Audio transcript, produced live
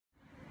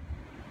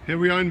Here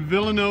we are in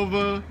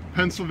Villanova,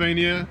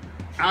 Pennsylvania.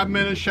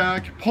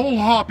 Abmenishak, pole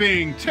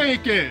hopping,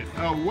 take it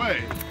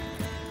away.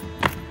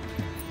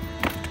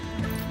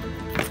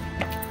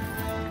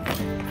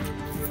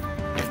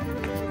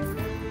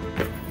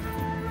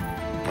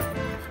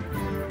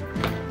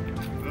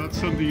 That's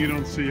something you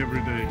don't see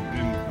every day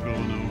in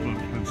Villanova,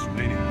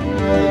 Pennsylvania.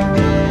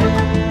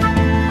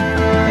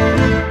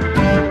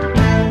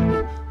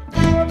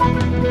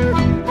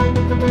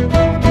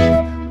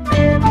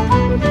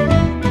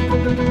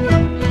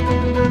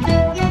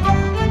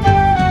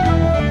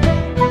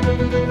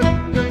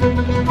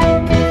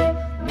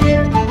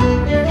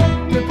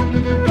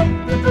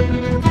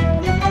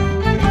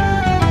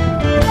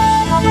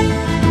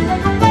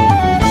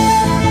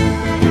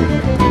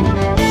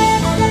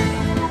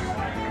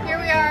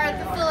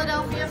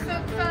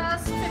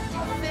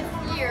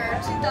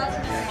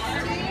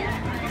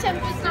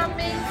 Tempest on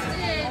main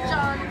stage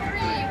on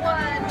 3,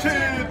 1,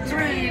 2,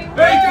 3,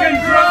 bacon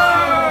drum!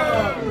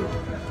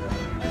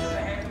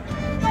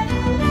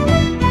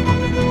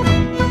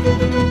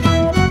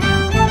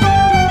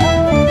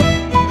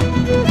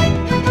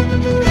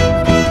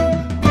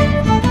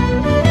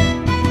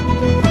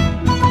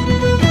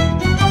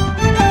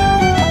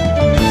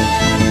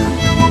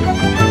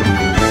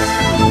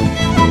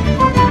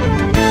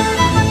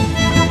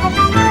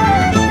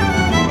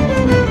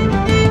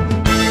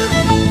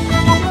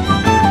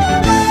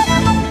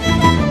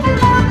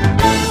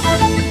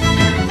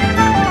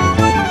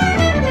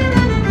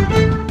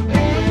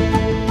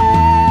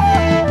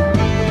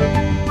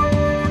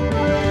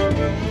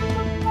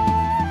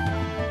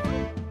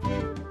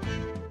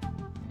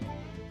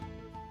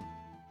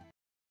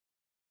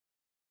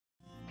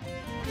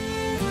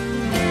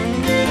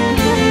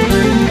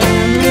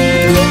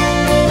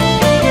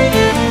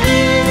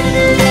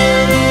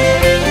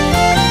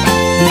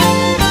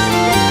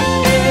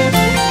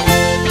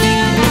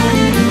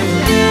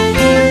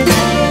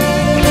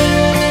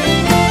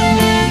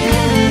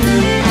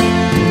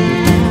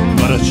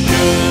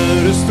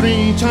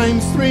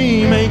 Times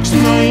 3 makes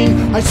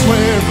 9. I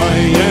swear by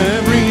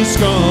every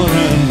score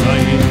and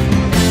line,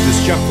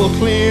 this chap will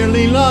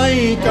clearly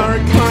like our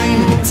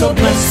kind. So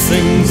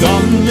blessings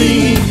on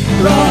thee,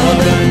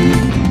 Robin.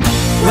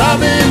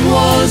 Robin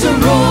was a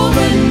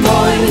roving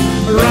boy,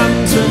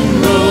 Rampton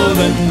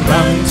roving,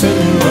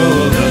 Rampton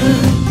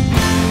roving.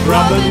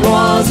 Robin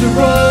was a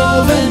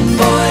roving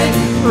boy,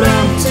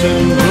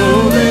 Rampton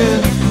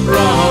roving,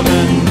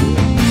 Robin.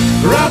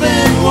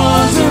 Robin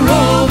was a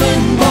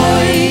roving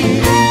boy.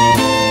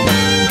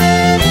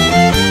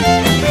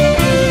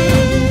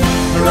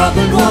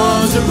 Robin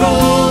was a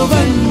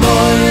roving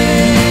boy.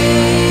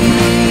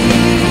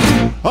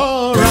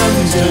 Oh,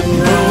 Rampton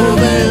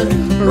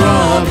roving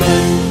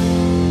Robin.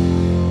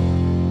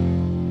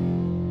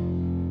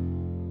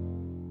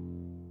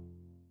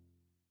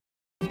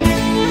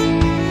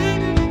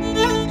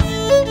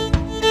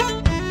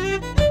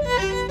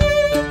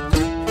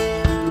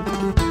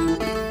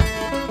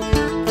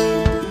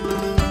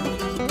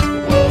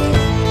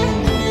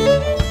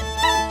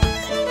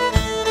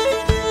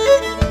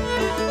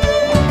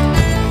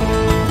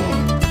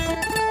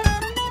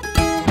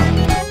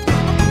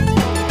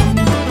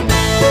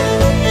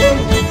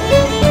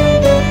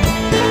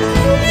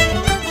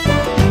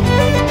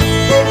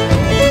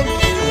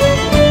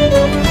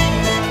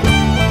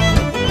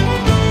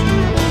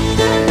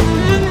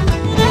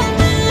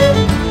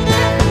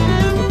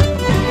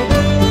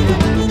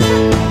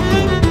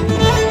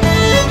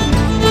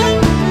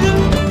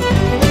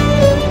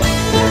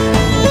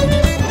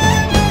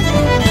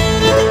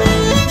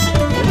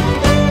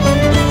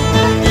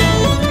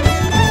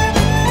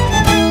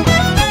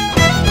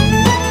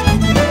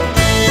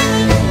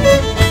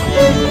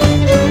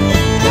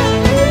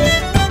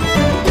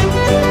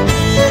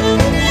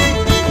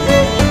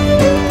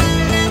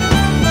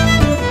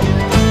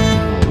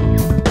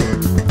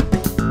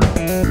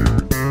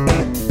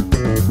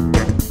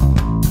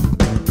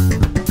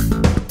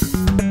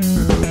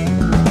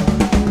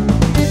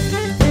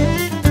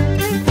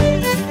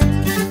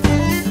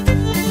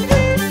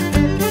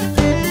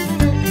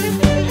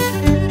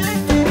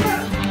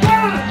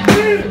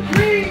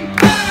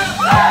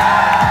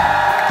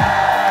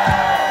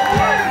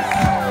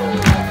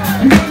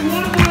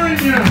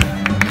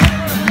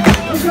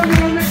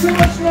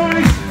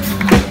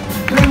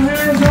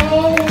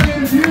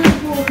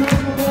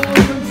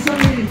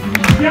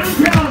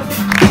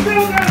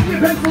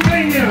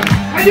 Pennsylvania.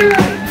 Are you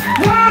ready?